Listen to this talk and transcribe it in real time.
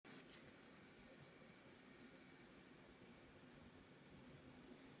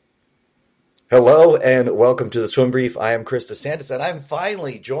Hello and welcome to the Swim Brief. I am Chris DeSantis, and I'm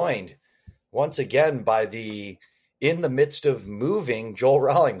finally joined once again by the in the midst of moving Joel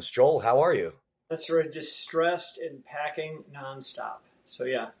Rawlings. Joel, how are you? That's right, just stressed and packing nonstop. So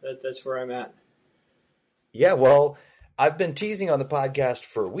yeah, that's where I'm at. Yeah, well, I've been teasing on the podcast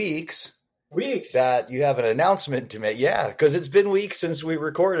for weeks that you have an announcement to make. Yeah, because it's been weeks since we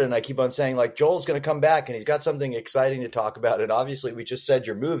recorded, and I keep on saying, like, Joel's going to come back, and he's got something exciting to talk about. And obviously, we just said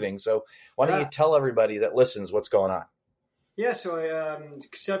you're moving, so why don't you tell everybody that listens what's going on? Yeah, so I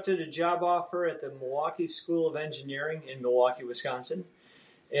accepted a job offer at the Milwaukee School of Engineering in Milwaukee, Wisconsin.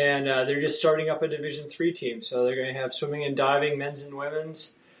 And they're just starting up a Division III team. So they're going to have swimming and diving, men's and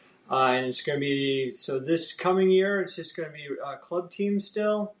women's. And it's going to be, so this coming year, it's just going to be a club team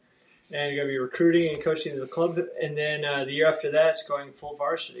still. And you're going to be recruiting and coaching the club. And then the year after that, it's going full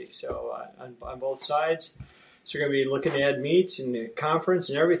varsity. So on both sides. So you're going to be looking to add meets and conference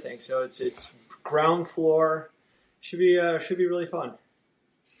and everything. So it's ground floor. Should be really fun.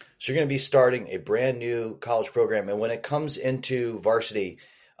 So you're going to be starting a brand new college program. And when it comes into varsity,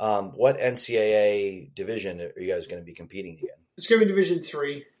 what NCAA division are you guys going to be competing in? It's going to be Division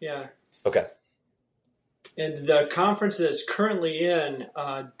III, yeah. Okay. And the conference that it's currently in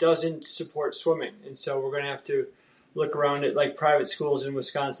doesn't support swimming, and so we're going to have to look around at like private schools in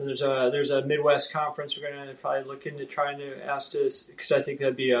Wisconsin. There's a Midwest conference. We're going to probably look into trying to ask this because I think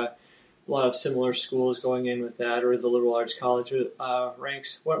that'd be a lot of similar schools going in with that, or the liberal arts college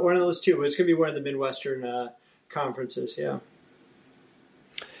ranks. One of those two. But it's going to be one of the Midwestern conferences. Yeah.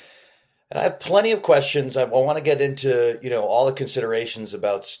 And I have plenty of questions. I want to get into, all the considerations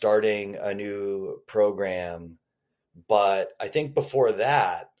about starting a new program. But I think before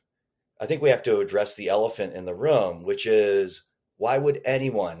that, I think we have to address the elephant in the room, which is why would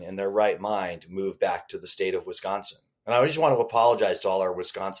anyone in their right mind move back to the state of Wisconsin? And I just want to apologize to all our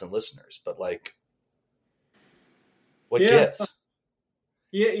Wisconsin listeners, but what gives?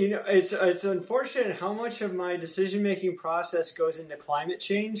 Yeah, it's unfortunate how much of my decision-making process goes into climate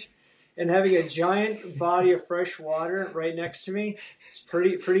change. And having a giant body of fresh water right next to me is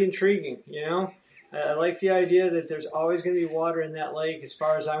pretty intriguing, I like the idea that there's always going to be water in that lake as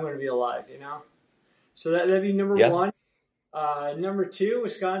far as I'm going to be alive, So that'd be number one. Number two,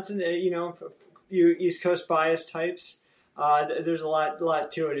 Wisconsin, you East Coast bias types, there's a lot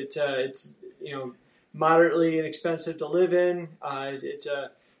to it. It's moderately inexpensive to live in.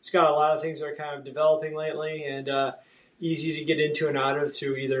 It's got a lot of things that are kind of developing lately, and easy to get into and out of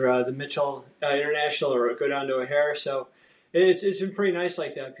through either the Mitchell International or go down to O'Hare. So it's been pretty nice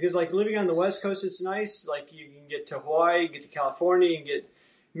like that, because like living on the West Coast, it's nice. Like you can get to Hawaii, you can get to California, you can get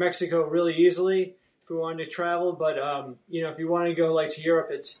Mexico really easily if we wanted to travel. But if you want to go like to Europe,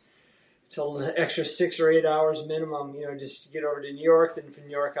 it's an extra 6 or 8 hours minimum. Just to get over to New York, then from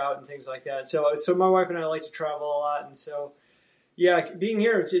New York out and things like that. So my wife and I like to travel a lot, and so. Yeah, being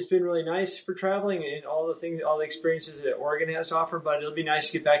here, it's been really nice for traveling and all the experiences that Oregon has to offer. But it'll be nice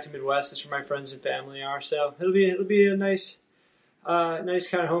to get back to Midwest. That's where my friends and family are. So it'll be a nice kind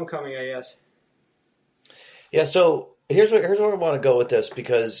of homecoming, I guess. Yeah. So here's where I want to go with this,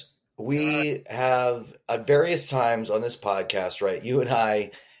 because we have at various times on this podcast, right? You and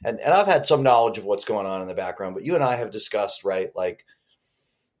I, and I've had some knowledge of what's going on in the background, but you and I have discussed, right, like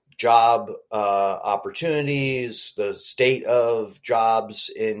job opportunities, the state of jobs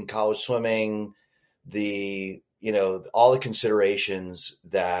in college swimming, all the considerations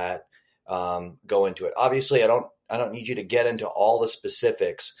that go into it. Obviously, I don't need you to get into all the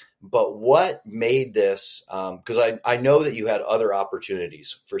specifics, but what made this? Because I know that you had other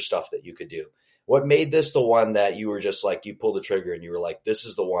opportunities for stuff that you could do. What made this the one that you were just like, you pulled the trigger and you were like, this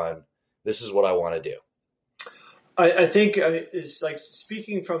is the one. This is what I want to do. I think it's like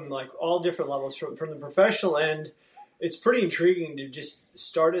speaking from like all different levels from the professional end. It's pretty intriguing to just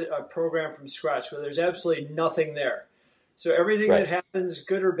start a program from scratch where there's absolutely nothing there. So everything that happens,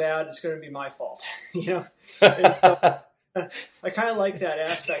 good or bad, is going to be my fault. And so, I kind of like that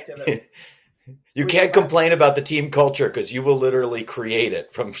aspect of it. You can't complain about the team culture because you will literally create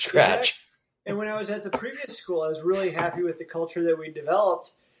it from scratch. Exactly. And when I was at the previous school, I was really happy with the culture that we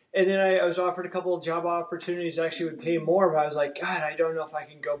developed. And then I was offered a couple of job opportunities that actually would pay more, but I was like, God, I don't know if I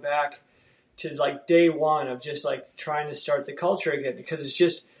can go back to like day one of just like trying to start the culture again, because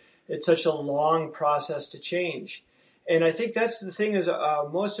it's such a long process to change. And I think that's the thing is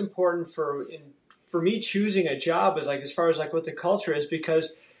most important for me choosing a job is like as far as like what the culture is,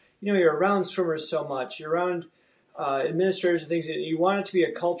 because you're around swimmers so much, you're around administrators and things, and you want it to be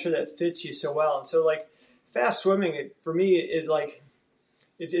a culture that fits you so well. And so like fast swimming, for me,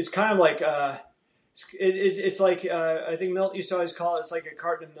 it's kind of like It's like I think Milt used to always call it. It's like a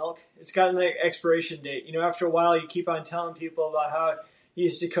carton of milk. It's got an expiration date. After a while, you keep on telling people about how you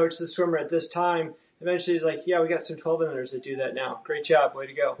used to coach the swimmer at this time. Eventually, he's like, "Yeah, we got some 12-unders that do that now. Great job, way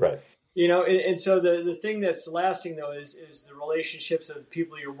to go!" Right. And so the thing that's lasting though is the relationships of the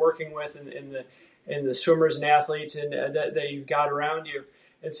people you're working with and the swimmers and athletes and that you've got around you.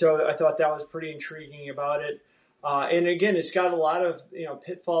 And so I thought that was pretty intriguing about it. And again, it's got a lot of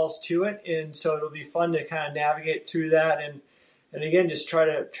pitfalls to it, and so it'll be fun to kind of navigate through that, and again, just try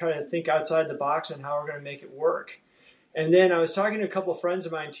to think outside the box on how we're going to make it work. And then I was talking to a couple of friends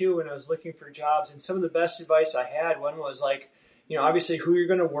of mine too when I was looking for jobs, and some of the best advice I had, one was like, obviously who you're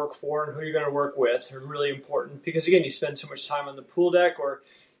going to work for and who you're going to work with are really important, because again, you spend so much time on the pool deck, or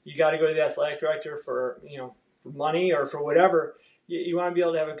you got to go to the athletic director for for money or for whatever. You want to be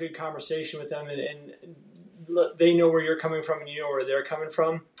able to have a good conversation with them, and they know where you're coming from and you know where they're coming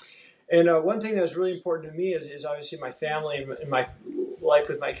from. And one thing that was really important to me is obviously my family and my life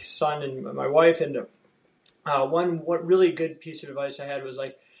with my son and my wife. And one really good piece of advice I had was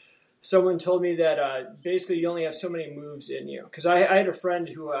like, someone told me that basically you only have so many moves in you. Because I had a friend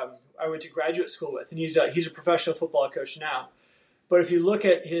who I went to graduate school with, and he's a professional football coach now. But if you look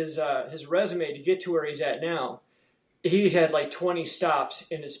at his resume to get to where he's at now, he had like 20 stops,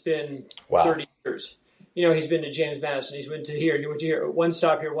 and it's been 30 years. He's been to James Madison. He's went to here. He went to here. One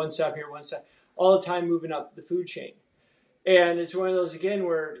stop here, one stop here, one stop. All the time moving up the food chain. And it's one of those, again,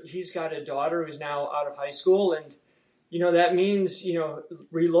 where he's got a daughter who's now out of high school. And, that means,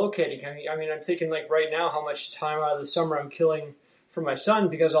 relocating. I mean, I'm thinking like right now how much time out of the summer I'm killing for my son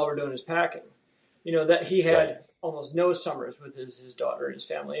because all we're doing is packing. That he had almost no summers with his daughter and his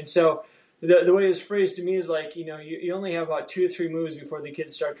family. And so the way it's phrased to me is like, you only have about 2 or 3 moves before the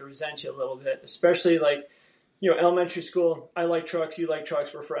kids start to resent you a little bit, especially like, elementary school, I like trucks, you like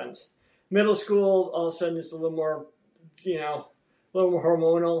trucks, we're friends. Middle school, all of a sudden it's a little more, a little more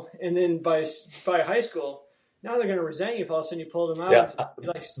hormonal. And then by high school, now they're going to resent you if all of a sudden you pull them out.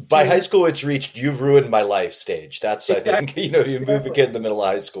 Yeah. By high school, it's reached, you've ruined my life stage. That's, exactly. I think, you move a kid in the middle of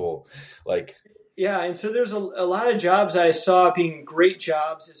high school, like. Yeah. And so there's a lot of jobs I saw being great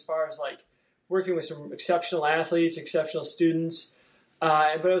jobs as far as like, working with some exceptional athletes, exceptional students.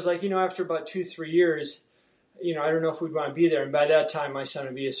 But I was like, after about 2-3 years, I don't know if we'd want to be there. And by that time, my son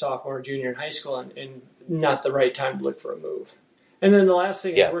would be a sophomore or junior in high school and not the right time to look for a move. And then the last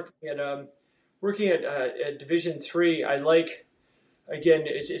thing is working at Division III. I like, again,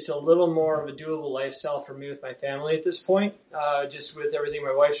 it's a little more of a doable lifestyle for me with my family at this point, just with everything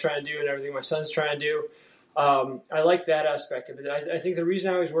my wife's trying to do and everything my son's trying to do. I like that aspect of it. I think the reason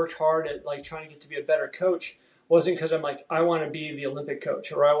I always worked hard at like trying to get to be a better coach wasn't because I'm like, I want to be the Olympic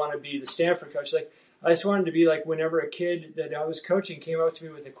coach or I want to be the Stanford coach. Like, I just wanted to be like, whenever a kid that I was coaching came up to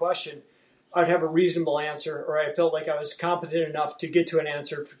me with a question, I'd have a reasonable answer, or I felt like I was competent enough to get to an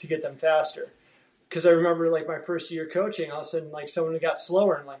answer to get them faster. Because I remember like my first year coaching, all of a sudden like someone got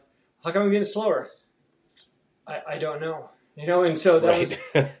slower and like, how come I'm getting slower? I don't know, and so that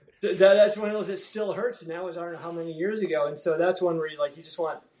was. That's one of those that still hurts, and that was I don't know how many years ago. And so that's one where you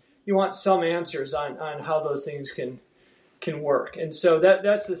want some answers on how those things can work. And so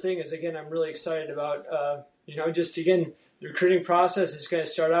that's the thing is, again, I'm really excited about just again the recruiting process is going to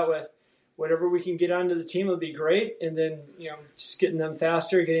start out with whatever we can get onto the team will be great, and then just getting them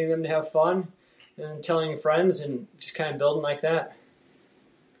faster, getting them to have fun, and telling friends, and just kind of building like that.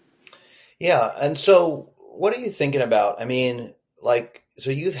 Yeah, and so what are you thinking about? I mean, like. So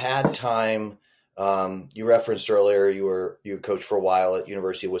you've had time. You referenced earlier you coached for a while at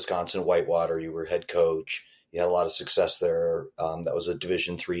University of Wisconsin Whitewater. You were head coach. You had a lot of success there. That was a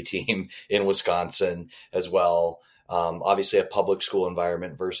Division III team in Wisconsin as well. Obviously, a public school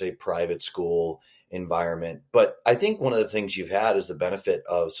environment versus a private school environment. But I think one of the things you've had is the benefit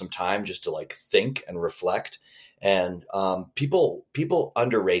of some time just to like think and reflect. And people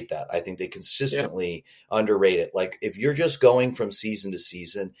underrate that. I think they consistently underrate it. Like if you're just going from season to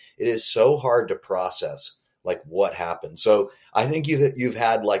season, it is so hard to process like what happened. So I think you've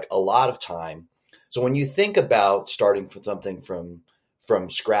had like a lot of time. So when you think about starting for something from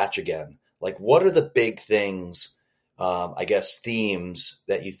scratch again, like what are the big things, I guess themes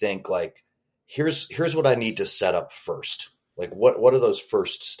that you think like here's what I need to set up first. Like what are those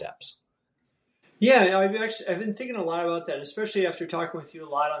first steps? Yeah, I've been thinking a lot about that, especially after talking with you a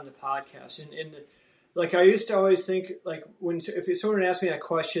lot on the podcast. And like I used to always think like if someone asked me that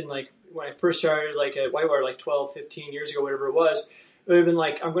question, like when I first started like at Whitewater like 12, 15 years ago, whatever it was, it would have been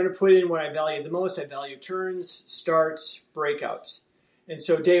like, I'm going to put in what I value the most. I value turns, starts, breakouts. And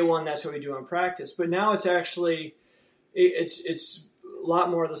so day one, that's what we do on practice. But now it's actually, it's lot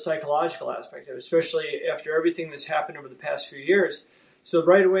more of the psychological aspect of it, especially after everything that's happened over the past few years. So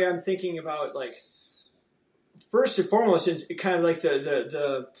right away, I'm thinking about like, first and foremost, it's kind of like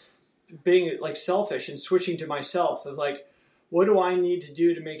the being like selfish and switching to myself of like, what do I need to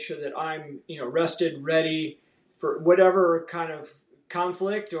do to make sure that I'm, rested, ready for whatever kind of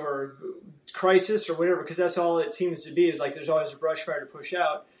conflict or crisis or whatever, because that's all it seems to be, is like there's always a brush fire to push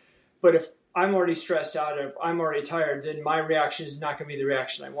out. But if I'm already stressed out, if I'm already tired, then my reaction is not going to be the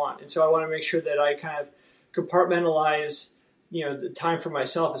reaction I want. And so I want to make sure that I kind of compartmentalize, the time for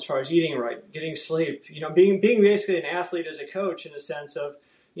myself as far as eating right, getting sleep, being basically an athlete as a coach in a sense of,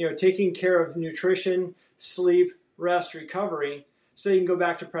 taking care of nutrition, sleep, rest, recovery, so you can go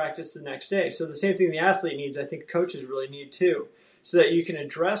back to practice the next day. So the same thing the athlete needs, I think coaches really need too, so that you can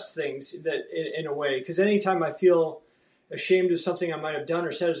address things that in a way. Because anytime I feel ashamed of something I might have done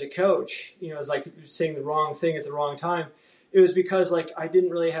or said as a coach, it's like saying the wrong thing at the wrong time. It was because like I didn't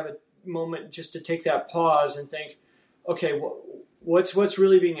really have a moment just to take that pause and think, okay, what's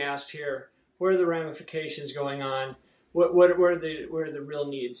really being asked here? What are the ramifications going on? What are the real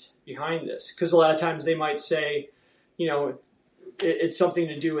needs behind this? Because a lot of times they might say, it's something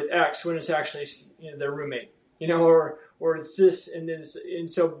to do with X when it's actually their roommate, or it's this,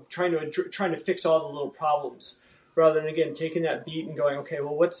 and so trying to fix all the little problems rather than again taking that beat and going, okay,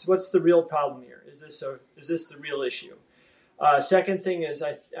 well, what's the real problem here? Is this the real issue? Second thing is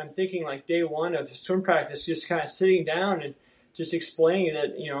I'm thinking like day one of swim practice, just kind of sitting down and just explaining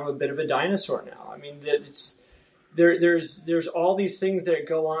that I'm a bit of a dinosaur now. I mean that it's. There's all these things that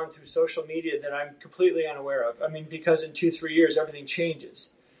go on through social media that I'm completely unaware of. I mean, because in 2-3 years, everything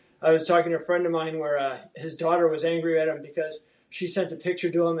changes. I was talking to a friend of mine where his daughter was angry at him because she sent a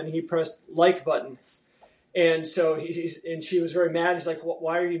picture to him and he pressed like button. And so she was very mad. He's like,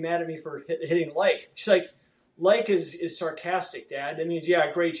 why are you mad at me for hitting like? She's like is sarcastic, Dad. That means,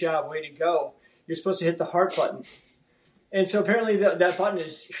 yeah, great job, way to go. You're supposed to hit the heart button. And so apparently that button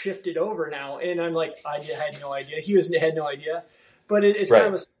is shifted over now. And I'm like, I had no idea. He had no idea. But it's right.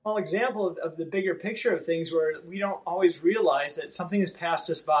 Kind of a small example of the bigger picture of things where we don't always realize that something has passed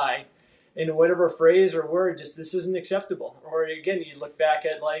us by in whatever phrase or word, just this isn't acceptable. Or again, you look back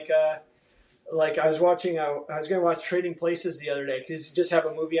at like I was going to watch Trading Places the other day because you just have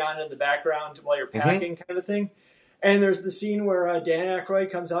a movie on in the background while you're packing kind of a thing. And there's the scene where Dan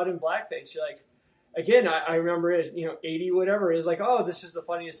Aykroyd comes out in blackface. You're like, again, I remember it, 80 whatever. It was like, oh, this is the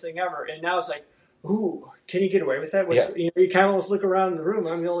funniest thing ever. And now it's like, ooh, can you get away with that? Yeah. You kind of almost look around the room.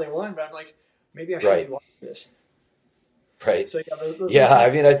 I'm the only one, but I'm like, maybe I should be watching this. Right. So I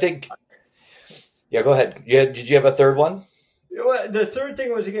mean, I think. Yeah, go ahead. Yeah, did you have a third one? The third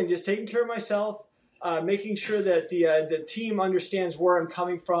thing was again just taking care of myself, making sure that the team understands where I'm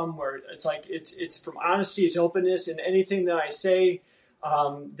coming from. Where it's like it's from honesty, it's openness, and anything that I say.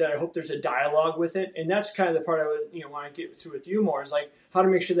 That I hope there's a dialogue with it. And that's kind of the part I would, want to get through with you more is like how to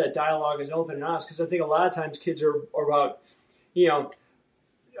make sure that dialogue is open and honest. Because I think a lot of times kids are about,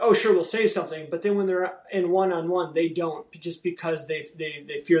 oh, sure, we'll say something. But then when they're in one-on-one, they don't just because they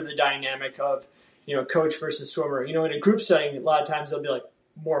fear the dynamic of, coach versus swimmer. In a group setting, a lot of times they'll be like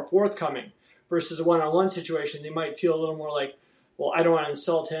more forthcoming versus a one-on-one situation. They might feel a little more like, well, I don't want to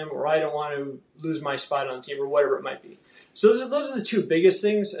insult him or I don't want to lose my spot on the team or whatever it might be. So those are the two biggest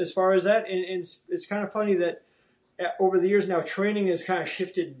things as far as that. And it's kind of funny that over the years now, training has kind of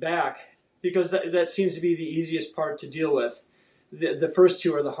shifted back because that seems to be the easiest part to deal with. The first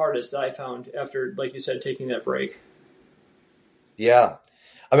two are the hardest that I found after, like you said, taking that break. Yeah.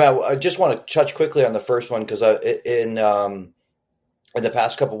 I mean, I just want to touch quickly on the first one because in the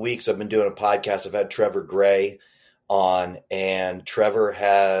past couple of weeks, I've been doing a podcast. I've had Trevor Gray on, and Trevor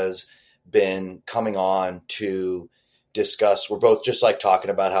has been coming on to discuss. We're both just like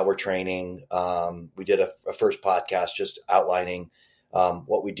talking about how we're training. We did a first podcast just outlining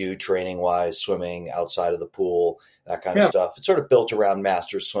what we do training wise, swimming outside of the pool, that kind of stuff. It's sort of built around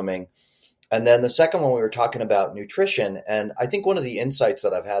masters swimming. And then the second one, we were talking about nutrition. And I think one of the insights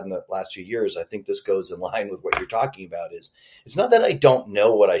that I've had in the last few years, I think this goes in line with what you're talking about, is it's not that I don't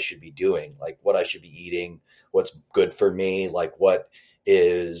know what I should be doing, like what I should be eating, what's good for me, like what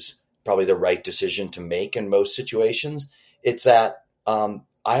is probably the right decision to make in most situations. It's that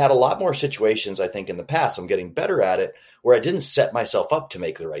I had a lot more situations, I think, in the past, I'm getting better at it, where I didn't set myself up to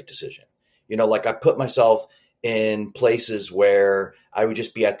make the right decision. Like I put myself in places where I would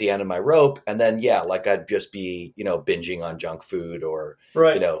just be at the end of my rope. And then, like I'd just be, binging on junk food or,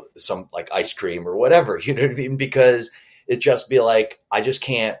 some like ice cream or whatever, you know what I mean? Because it just be like, I just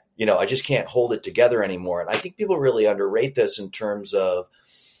can't hold it together anymore. And I think people really underrate this in terms of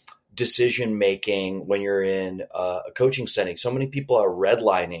decision making when you're in a coaching setting. So many people are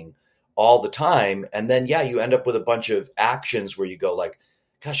redlining all the time. And then, you end up with a bunch of actions where you go like,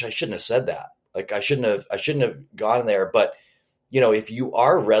 gosh, I shouldn't have said that. Like I shouldn't have gone there. But, if you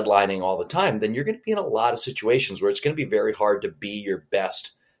are redlining all the time, then you're going to be in a lot of situations where it's going to be very hard to be your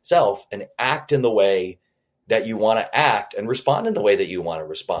best self and act in the way that you want to act and respond in the way that you want to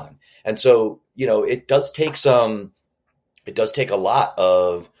respond. And so, it does take a lot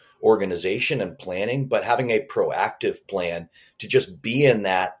of organization and planning, but having a proactive plan to just be in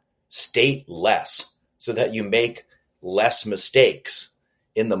that state less so that you make less mistakes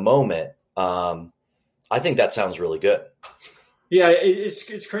in the moment. I think that sounds really good. Yeah,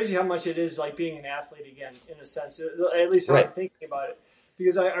 it's crazy how much it is like being an athlete again, in a sense, at least right. I'm thinking about it,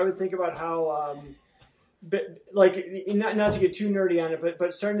 because I would think about how, like, not to get too nerdy on it,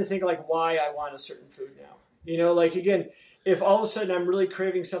 but starting to think like why I want a certain food now. Like, again, if all of a sudden I'm really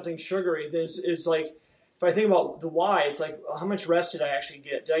craving something sugary, it's like, if I think about the why, it's like, how much rest did I actually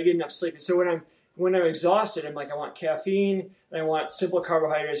get? Did I get enough sleep? So when I'm exhausted, I'm like, I want caffeine, and I want simple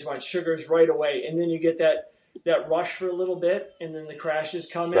carbohydrates, I want sugars right away, and then you get that rush for a little bit, and then the crashes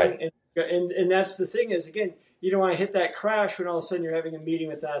come in, right. and that's the thing is, again, you don't want to hit that crash when all of a sudden you're having a meeting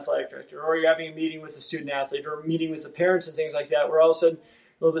with an athletic director, or you're having a meeting with a student athlete, or a meeting with the parents and things like that, where all of a sudden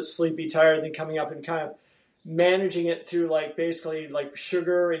a little bit sleepy, tired, then coming up and kind of managing it through like basically like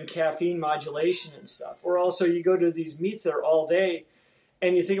sugar and caffeine modulation and stuff. Or also you go to these meets that are all day,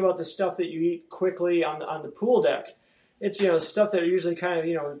 and you think about the stuff that you eat quickly on the pool deck. It's, stuff that are usually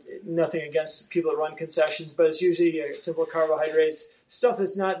kind of, nothing against people that run concessions, but it's usually simple carbohydrates, stuff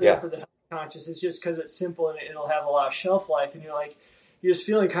that's not there for the health conscious. It's just because it's simple and it'll have a lot of shelf life. And you're just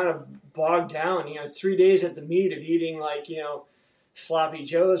feeling kind of bogged down, 3 days at the meet of eating like, sloppy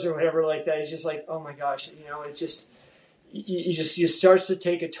joes or whatever like that. It's just like, oh my gosh, it's just, you starts to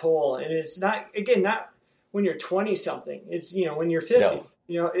take a toll. And it's not when you're 20 something, it's, when you're 50,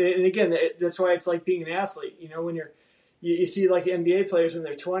 and again, that's why it's like being an athlete, when you see like the NBA players when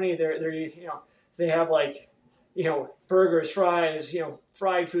they're 20, they're they have like, burgers, fries,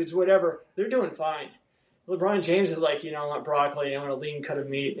 fried foods, whatever, they're doing fine. LeBron James is like, I want broccoli, I want a lean cut of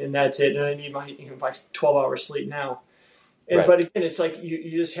meat, and that's it. And I need my 12 hours sleep now. And, right. But again, it's like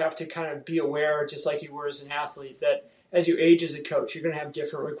you just have to kind of be aware, just like you were as an athlete, that as you age as a coach, you're going to have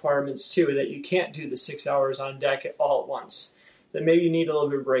different requirements too, that you can't do the 6 hours on deck all at once. That maybe you need a little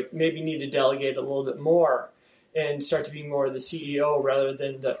bit of break, maybe you need to delegate a little bit more and start to be more the CEO rather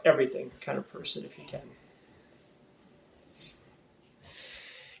than the everything kind of person if you can.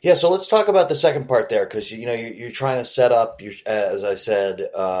 Yeah, so let's talk about the second part there, because you're trying to set up. As I said,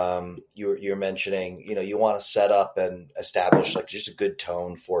 you're mentioning you want to set up and establish like just a good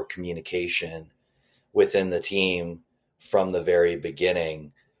tone for communication within the team from the very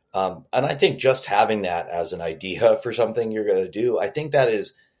beginning, and I think just having that as an idea for something you're going to do, I think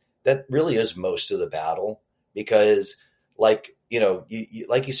that really is most of the battle, because like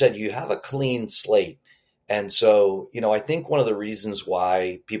like you said, you have a clean slate. And so, I think one of the reasons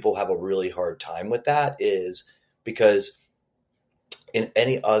why people have a really hard time with that is because in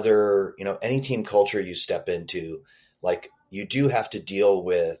any other, any team culture you step into, like you do have to deal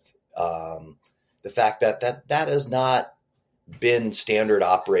with the fact that has not been standard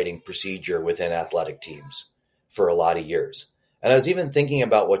operating procedure within athletic teams for a lot of years. And I was even thinking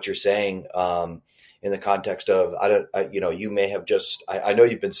about what you're saying in the context of, you may have just, I know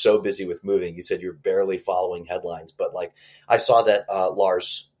you've been so busy with moving. You said you're barely following headlines, but like I saw that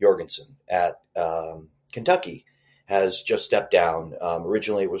Lars Jorgensen at Kentucky has just stepped down.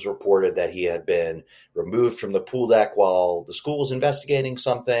 Originally, it was reported that he had been removed from the pool deck while the school was investigating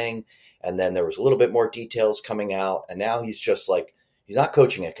something. And then there was a little bit more details coming out. And now he's just like, he's not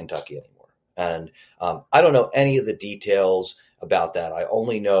coaching at Kentucky anymore. And I don't know any of the details about that. I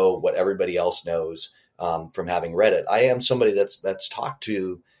only know what everybody else knows from having read it. I am somebody that's talked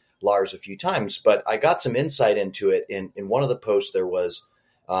to Lars a few times, but I got some insight into it. In one of the posts, there was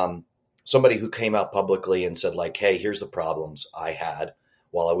somebody who came out publicly and said like, hey, here's the problems I had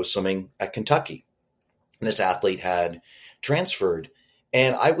while I was swimming at Kentucky. And this athlete had transferred.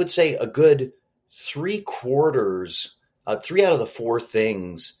 And I would say a good 3 out of the 4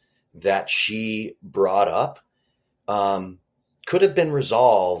 things that she brought up could have been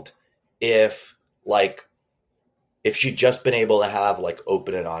resolved if she'd just been able to have like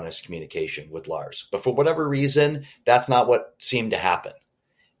open and honest communication with Lars. But for whatever reason, that's not what seemed to happen.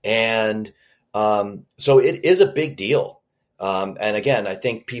 And so it is a big deal. And again, I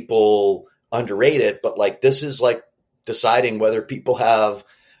think people underrate it, but like this is like deciding whether people have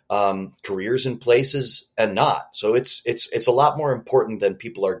careers in places and not. So it's a lot more important than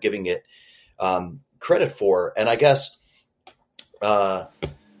people are giving it credit for. And I guess I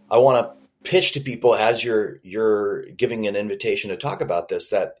want to pitch to people as you're giving an invitation to talk about this,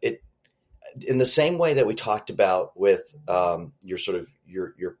 that it, in the same way that we talked about with your sort of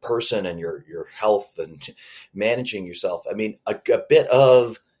your person and your health and managing yourself. I mean, a bit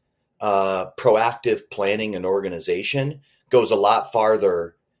of proactive planning and organization goes a lot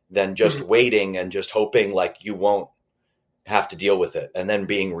farther than just waiting and just hoping like you won't have to deal with it and then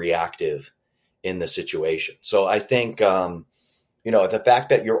being reactive in the situation. So I think, the fact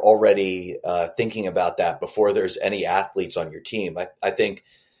that you're already thinking about that before there's any athletes on your team, I think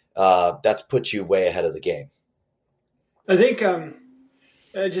that's put you way ahead of the game. I think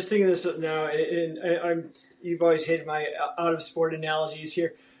just thinking this now, and you've always hated my out of sport analogies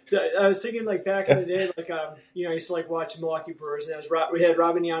here. I was thinking like back in the day, like I used to like watch Milwaukee Brewers, and we had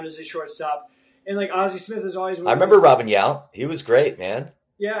Robin Yount as a shortstop, and like Ozzie Smith is always. I remember Robin Yount; he was great, man.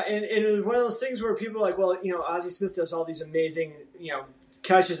 Yeah, and it was one of those things where people are like, well, Ozzie Smith does all these amazing,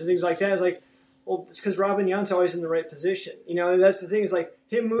 catches and things like that. It's like, well, it's because Robin Yount's always in the right position. And that's the thing is like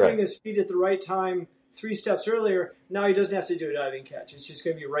him moving his feet at the right time 3 steps earlier, now he doesn't have to do a diving catch. It's just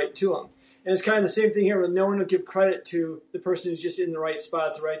going to be right to him. And it's kind of the same thing here where no one will give credit to the person who's just in the right spot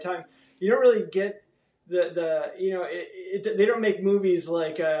at the right time. You don't really get they don't make movies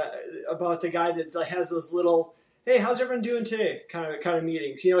like about the guy that has those little, hey, how's everyone doing today kind of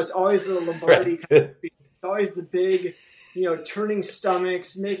meetings. It's always the Lombardi kind of meetings. It's always the big, turning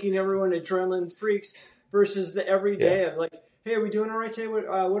stomachs, making everyone adrenaline freaks versus the everyday of like, hey, are we doing all right today?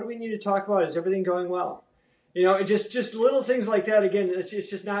 What do we need to talk about? Is everything going well? Just little things like that. Again, it's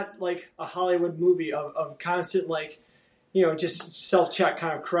just not like a Hollywood movie of constant like, just self-check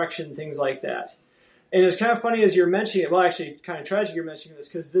kind of correction, things like that. And it's kind of funny as you're mentioning it. Well, actually, kind of tragic you're mentioning this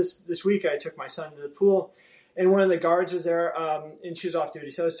because this week I took my son to the pool, and one of the guards was there, and she was off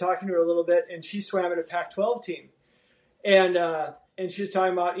duty. So I was talking to her a little bit, and she swam at a Pac-12 team, and she was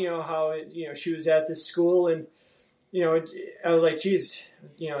talking about how she was at this school, and I was like, geez,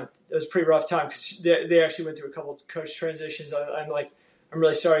 it was a pretty rough time because they actually went through a couple of coach transitions. I'm like, I'm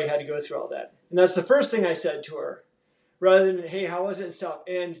really sorry you had to go through all that. And that's the first thing I said to her, rather than, hey, how was it and stuff.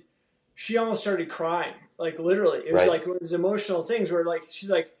 And she almost started crying, like literally. It was like one of those emotional things where like she's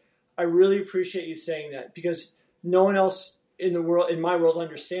like, I really appreciate you saying that because no one else in my world,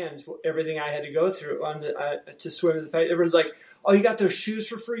 understands everything I had to go through to swim in the Pac. Everyone's like, oh, you got those shoes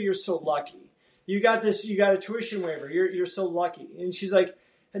for free? You're so lucky. You got a tuition waiver. You're so lucky. And she's like,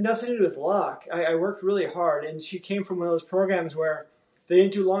 had nothing to do with luck. I worked really hard. And she came from one of those programs where they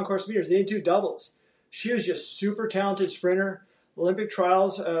didn't do long course meters. They didn't do doubles. She was just super talented sprinter, Olympic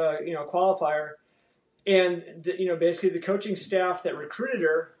trials, qualifier. And, basically the coaching staff that recruited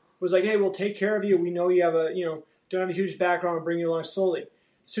her was like, hey, we'll take care of you. We know you have don't have a huge background and bring you along slowly.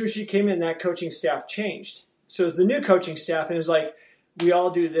 So she came in, that coaching staff changed. So it's the new coaching staff, and it was like, we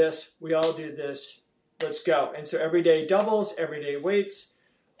all do this, let's go. And so every day doubles, every day weights,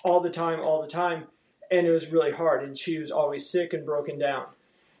 all the time. And it was really hard. And she was always sick and broken down.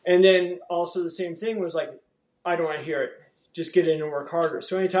 And then also the same thing was like, I don't want to hear it. Just get in and work harder.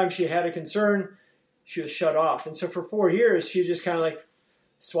 So anytime she had a concern, she was shut off. And so for 4 years, she just kind of like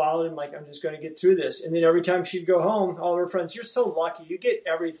swallowed and like, I'm just going to get through this. And then every time she'd go home, all her friends, you're so lucky. You get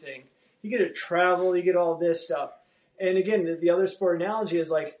everything. You get to travel. You get all this stuff. And again, the other sport analogy is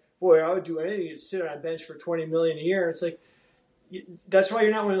like, boy, I would do anything. You'd sit on a bench for $20 million a year. It's like, that's why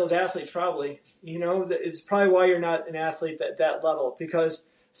you're not one of those athletes, probably. It's probably why you're not an athlete at that level, because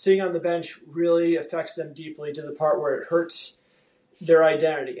sitting on the bench really affects them deeply to the part where it hurts their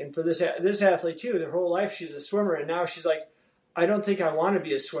identity. And for this athlete too, their whole life she's a swimmer, and now she's like, I don't think I want to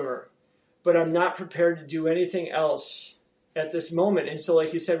be a swimmer, but I'm not prepared to do anything else at this moment. And so,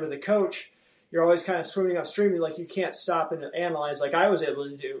 like you said, with a coach, you're always kind of swimming upstream. You're like, you can't stop and analyze like I was able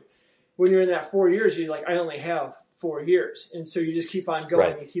to do. When you're in that 4 years, you're like, I only have 4 years. And so you just keep on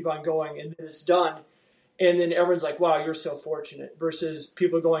going and keep on going, and then it's done. And then everyone's like, wow, you're so fortunate, versus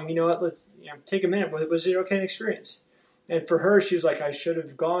people going, you know what, let's take a minute. Was it okay experience? And for her, she was like, I should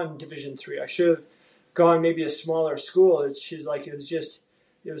have gone Division III. I should have gone maybe a smaller school. She's like, it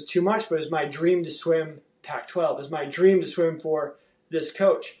was too much, but it was my dream to swim Pac-12. It was my dream to swim for this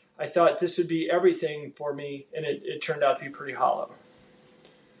coach. I thought this would be everything for me, and it turned out to be pretty hollow.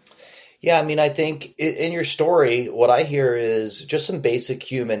 Yeah, I mean, I think in your story, what I hear is just some basic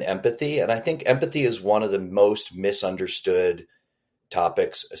human empathy. And I think empathy is one of the most misunderstood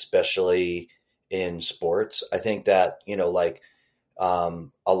topics, especially in sports. I think that,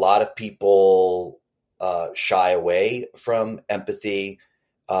 a lot of people shy away from empathy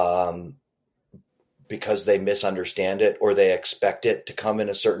um, because they misunderstand it or they expect it to come in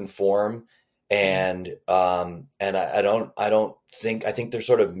a certain form. And I think they're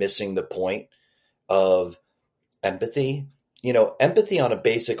sort of missing the point of empathy. Empathy on a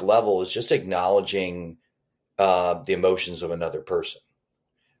basic level is just acknowledging the emotions of another person,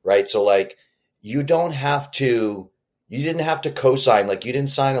 right? So like you didn't have to co-sign, like you didn't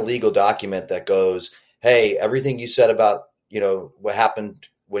sign a legal document that goes, hey, everything you said about, what happened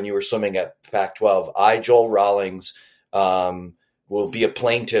when you were swimming at Pac-12, I, Joel Rawlings, will be a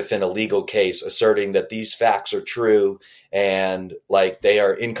plaintiff in a legal case asserting that these facts are true and like they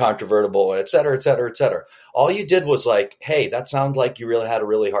are incontrovertible, et cetera, et cetera, et cetera. All you did was like, hey, that sounds like you really had a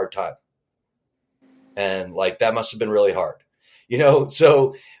really hard time. And like, that must've been really hard,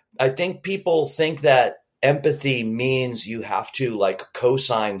 So I think people think that empathy means you have to like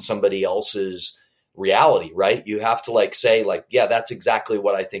co-sign somebody else's reality, right? You have to like say like, yeah, that's exactly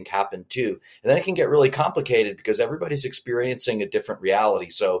what I think happened too. And then it can get really complicated because everybody's experiencing a different reality.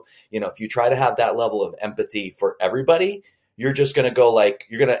 So, if you try to have that level of empathy for everybody, you're just going to go like,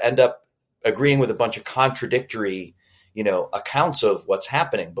 you're going to end up agreeing with a bunch of contradictory, accounts of what's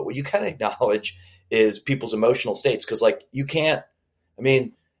happening. But what you can acknowledge is people's emotional states. Cause like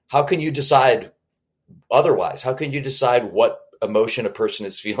how can you decide otherwise? How can you decide what emotion a person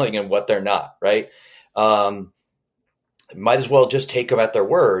is feeling and what they're not, right? Might as well just take them at their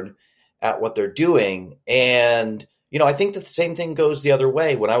word at what they're doing. And, I think that the same thing goes the other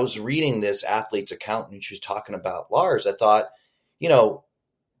way. When I was reading this athlete's account and she was talking about Lars, I thought,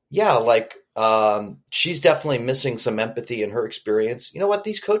 she's definitely missing some empathy in her experience. You know what?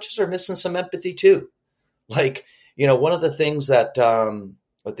 These coaches are missing some empathy too. Like, one of the things that,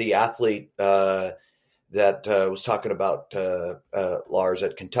 with the athlete, that was talking about Lars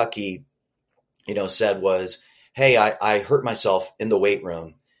at Kentucky, said was, hey, I hurt myself in the weight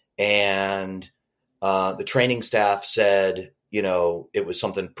room. And the training staff said, it was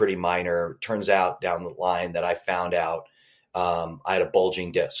something pretty minor. Turns out down the line that I found out I had a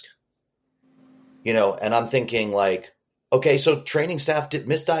bulging disc. And I'm thinking like, okay, so training staff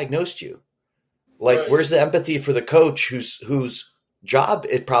misdiagnosed you. Like, right. Where's the empathy for the coach whose job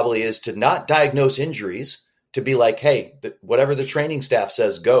it probably is to not diagnose injuries, to be like, hey, whatever the training staff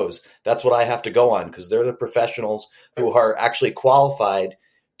says goes. That's what I have to go on because they're the professionals who are actually qualified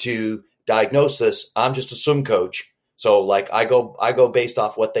to diagnose this. I'm just a swim coach. So like I go based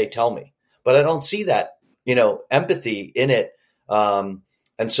off what they tell me, but I don't see that, empathy in it. And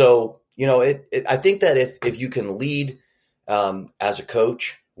so, I think that if you can lead as a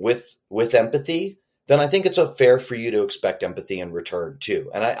coach with empathy, then I think it's fair for you to expect empathy in return too.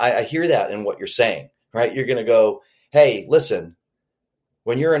 And I hear that in what you're saying, right? You're going to go, hey, listen,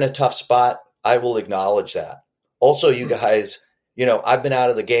 when you're in a tough spot, I will acknowledge that. Also, you guys, I've been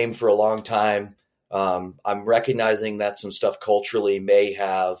out of the game for a long time. I'm recognizing that some stuff culturally may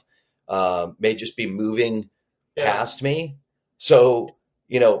just be moving past me. So,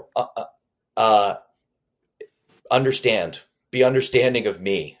 be understanding of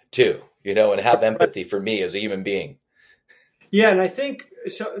me too. And have empathy for me as a human being. Yeah. And I think,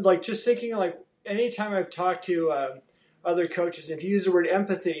 so like, just thinking like anytime I've talked to other coaches, if you use the word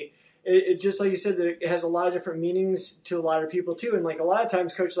empathy, it just like you said, that it has a lot of different meanings to a lot of people too. And like a lot of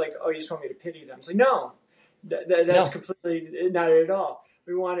times coaches are like, oh, you just want me to pity them. It's like, no, that's completely not it at all.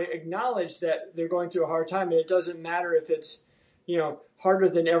 We want to acknowledge that they're going through a hard time, and it doesn't matter if it's, harder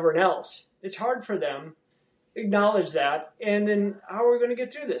than everyone else. It's hard for them. Acknowledge that, and then how are we going to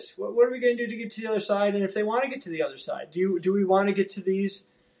get through this? What are we going to do to get to the other side? And if they want to get to the other side, do we want to get to these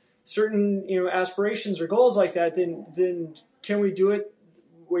certain aspirations or goals like that? Then can we do it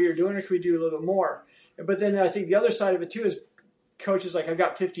where you're doing, or can we do a little bit more? But then I think the other side of it too is coaches like, I've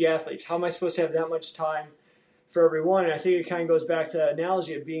got 50 athletes. How am I supposed to have that much time for everyone? And I think it kind of goes back to that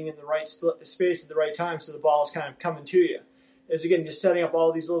analogy of being in the right space at the right time, so the ball is kind of coming to you. Is again just setting up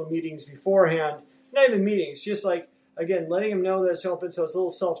all these little meetings beforehand. Not even meetings, just like, again, letting them know that it's open, so it's little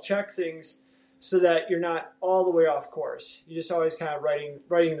self-check things so that you're not all the way off course. You're just always kind of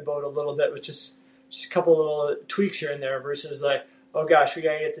riding the boat a little bit with just a couple little tweaks here and there versus like, oh gosh, we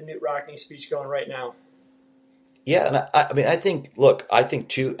got to get the Knute Rockne speech going right now. Yeah, and I think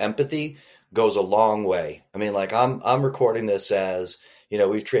too, empathy goes a long way. I mean, like I'm recording this as,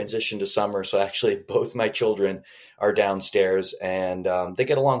 we've transitioned to summer, so actually both my children are downstairs, and they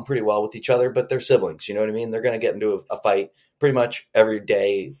get along pretty well with each other, but they're siblings. You know what I mean? They're going to get into a fight pretty much every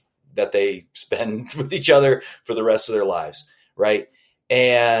day that they spend with each other for the rest of their lives, right?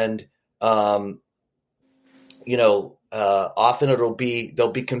 And often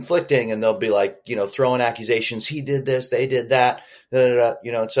they'll be conflicting, and they'll be like, throwing accusations. He did this, they did that,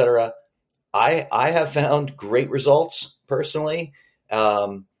 et cetera. I have found great results personally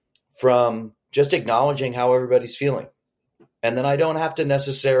from just acknowledging how everybody's feeling. And then I don't have to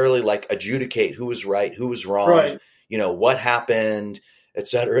necessarily like adjudicate who was right, who was wrong, Right. What happened, et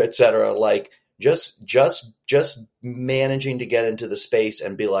cetera, et cetera. Like just managing to get into the space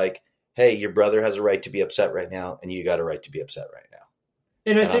and be like, hey, your brother has a right to be upset right now, and you got a right to be upset right now.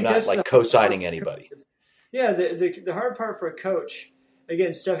 And I And think I'm not that's like co-signing anybody. Yeah, the hard part for a coach,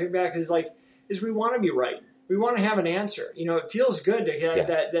 again, stepping back, is we want to be right. We want to have an answer. It feels good to have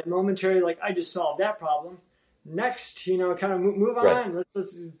that momentary, like, I just solved that problem. Next, kind of move on. Right.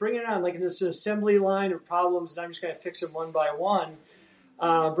 Let's bring it on. Like this assembly line of problems, and I'm just going to fix them one by one.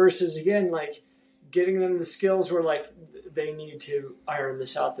 Versus, again, like getting them the skills where like they need to iron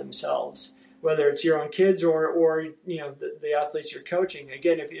this out themselves. Whether it's your own kids or the athletes you're coaching.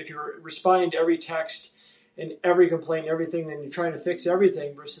 Again, if you're responding to every text and every complaint, everything, then you're trying to fix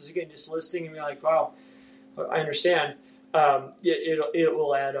everything. Versus, again, just listening and being like, wow, I understand. It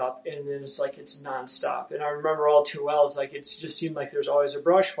will add up, and then it's like it's nonstop. And I remember all too well, it's like it just seemed like there's always a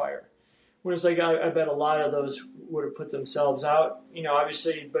brush fire. When it's like I bet a lot of those would have put themselves out,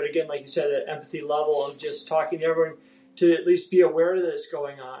 obviously. But again, like you said, that empathy level of just talking to everyone to at least be aware that it's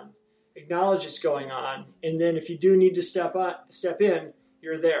going on, acknowledge it's going on, and then if you do need to step in,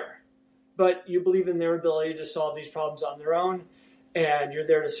 you're there. But you believe in their ability to solve these problems on their own, and you're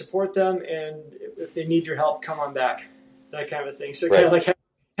there to support them. And if they need your help, come on back. That kind of thing. So Right. kind of like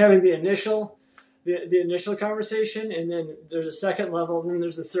having the initial conversation, and then there's a second level, and then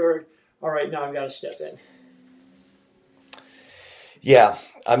there's the third. All right, now I've got to step in. Yeah,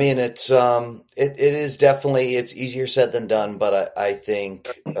 I mean it is definitely, it's easier said than done, but I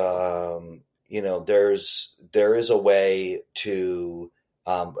think there is a way to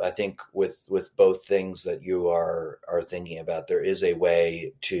I think with both things that you are thinking about, there is a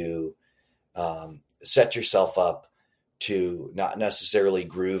way to set yourself up to not necessarily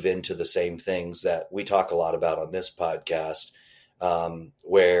groove into the same things that we talk a lot about on this podcast,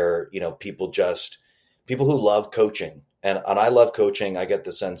 where, people who love coaching, and I love coaching. I get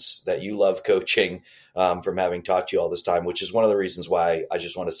the sense that you love coaching from having talked to you all this time, which is one of the reasons why I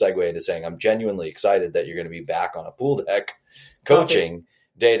just want to segue into saying I'm genuinely excited that you're going to be back on a pool deck coaching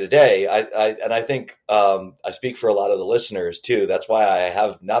day to day. I think I speak for a lot of the listeners too. That's why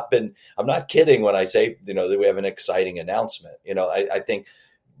I'm not kidding when I say, that we have an exciting announcement. I think,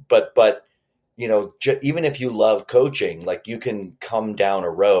 but even if you love coaching, like you can come down a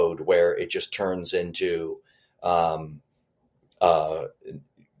road where it just turns into,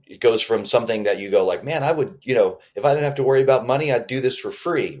 it goes from something that you go like, man, I would, if I didn't have to worry about money, I'd do this for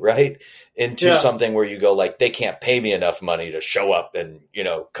free. Right. Into something where you go like, they can't pay me enough money to show up and,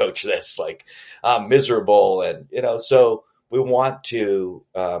 coach this, like I'm miserable. And, so we want to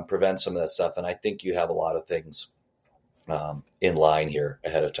prevent some of that stuff. And I think you have a lot of things in line here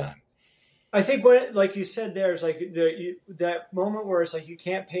ahead of time. I think like you said, there's like that moment where it's like, you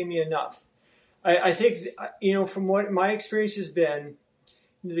can't pay me enough. I think, from what my experience has been,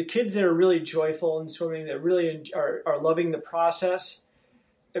 the kids that are really joyful in swimming, that really are loving the process,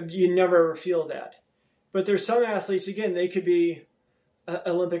 you never ever feel that. But there's some athletes, again, they could be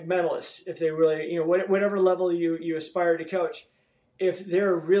Olympic medalists if they really, whatever level you aspire to coach. If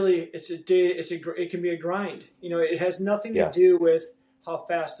they're really, it can be a grind. It has nothing to do with how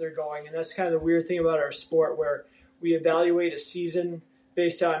fast they're going. And that's kind of the weird thing about our sport, where we evaluate a season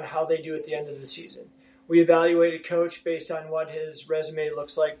based on how they do at the end of the season. We evaluate a coach based on what his resume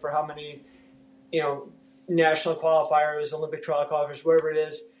looks like for how many, national qualifiers, Olympic trial qualifiers, whatever it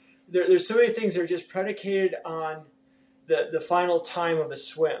is. There's so many things that are just predicated on the final time of a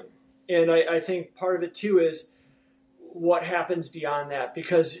swim. And I think part of it too is what happens beyond that,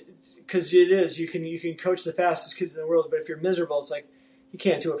 because it is, you can coach the fastest kids in the world, but if you're miserable, it's like, you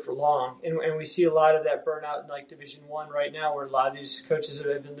can't do it for long. And we see a lot of that burnout in like Division I right now, where a lot of these coaches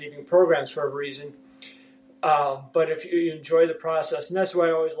have been leaving programs for a reason. But if you enjoy the process, and that's what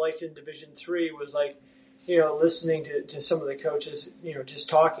I always liked in Division III, was like, listening to some of the coaches, just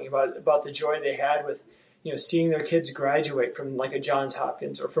talking about the joy they had with, seeing their kids graduate from like a Johns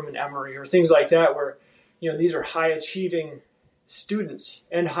Hopkins or from an Emory or things like that, where, these are high achieving students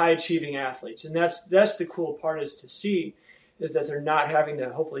and high achieving athletes. And that's the cool part, is to see is that they're not having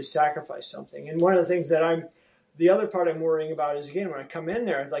to hopefully sacrifice something. And one of the things that the other part I'm worrying about is, again, when I come in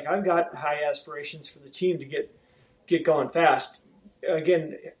there, like I've got high aspirations for the team to get going fast.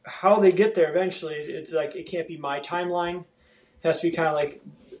 Again, how they get there eventually, it's like, it can't be my timeline. It has to be kind of like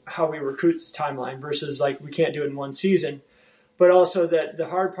how we recruit timeline versus like we can't do it in one season. But also that the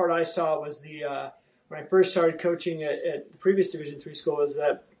hard part I saw was when I first started coaching at the previous Division III school was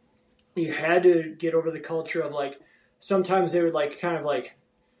that you had to get over the culture of like sometimes they would like kind of like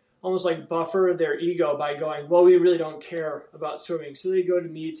almost like buffer their ego by going, well, we really don't care about swimming. So they go to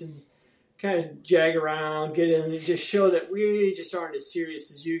meets and kind of jag around, get in and just show that we just aren't as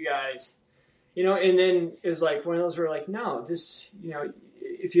serious as you guys. And then it was like one of those where like, no, this,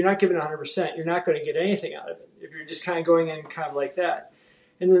 if you're not giving 100%, you're not going to get anything out of it. If you're just kind of going in kind of like that.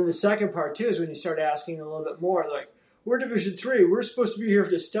 And then the second part too is when you start asking a little bit more, like, we're Division III, we're supposed to be here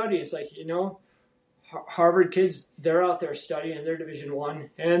to study. It's like, Harvard kids, they're out there studying, they're Division I,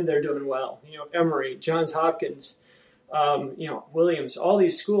 and they're doing well. Emory, Johns Hopkins, Williams, all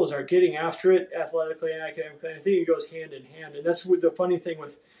these schools are getting after it athletically and academically. I think it goes hand in hand. And that's the funny thing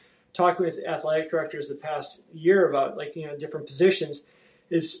with talking with athletic directors the past year about different positions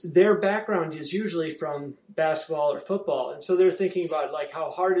is their background is usually from basketball or football. And so they're thinking about like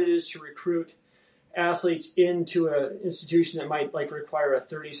how hard it is to recruit athletes into an institution that might like require a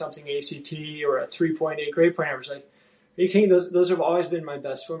 30-something ACT or a 3.8 grade point average. Like, are you kidding? Those have always been my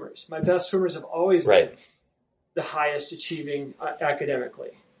best swimmers. My best swimmers have always been the highest achieving academically.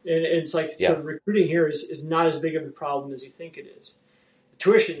 And it's like, so the recruiting here is not as big of a problem as you think it is.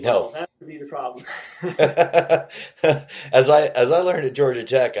 Tuition, that would be the problem. As I learned at Georgia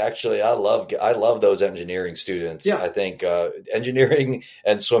Tech, actually, I love those engineering students. Yeah. I think engineering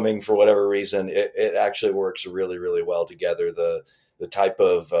and swimming, for whatever reason, it actually works really, really well together. The type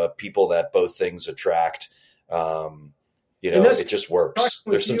of people that both things attract, it just works.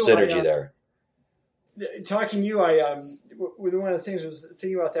 There's some synergy there. Talking to you, one of the things I was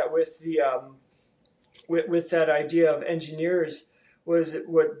thinking about that with the with that idea of engineers. Was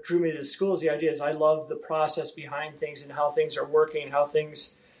what drew me to the school is the idea is I love the process behind things and how things are working, how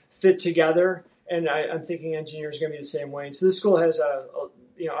things fit together. And I'm thinking engineers are going to be the same way. And so this school has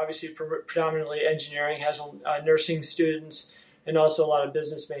obviously predominantly engineering, has nursing students, and also a lot of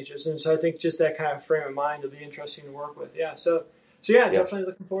business majors. And so I think just that kind of frame of mind will be interesting to work with. Yeah. So definitely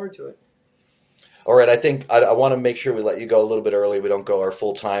looking forward to it. All right, I think I want to make sure we let you go a little bit early. We don't go our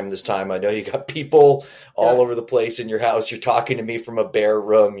full time this time. I know you got people all over the place in your house. You're talking to me from a bare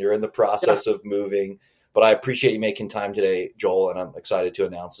room. You're in the process of moving. But I appreciate you making time today, Joel, and I'm excited to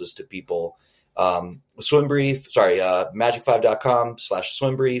announce this to people.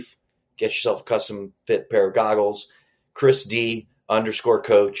 Magic5.com/swimbrief. Get yourself a custom fit pair of goggles. Chris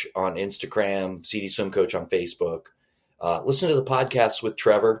D_coach on Instagram, CD Swim Coach on Facebook. Listen to the podcasts with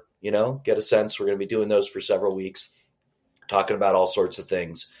Trevor. Get a sense. We're going to be doing those for several weeks, talking about all sorts of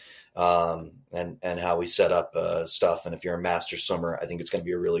things and how we set up stuff. And if you're a master swimmer, I think it's going to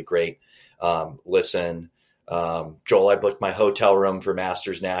be a really great listen. Joel, I booked my hotel room for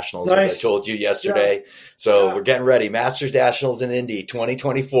Masters Nationals, as I told you yesterday. Yeah. So we're getting ready. Masters Nationals in Indy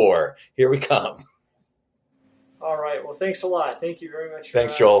 2024. Here we come. All right. Well, thanks a lot. Thank you very much.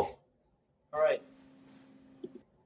 Thanks, Joel. All right.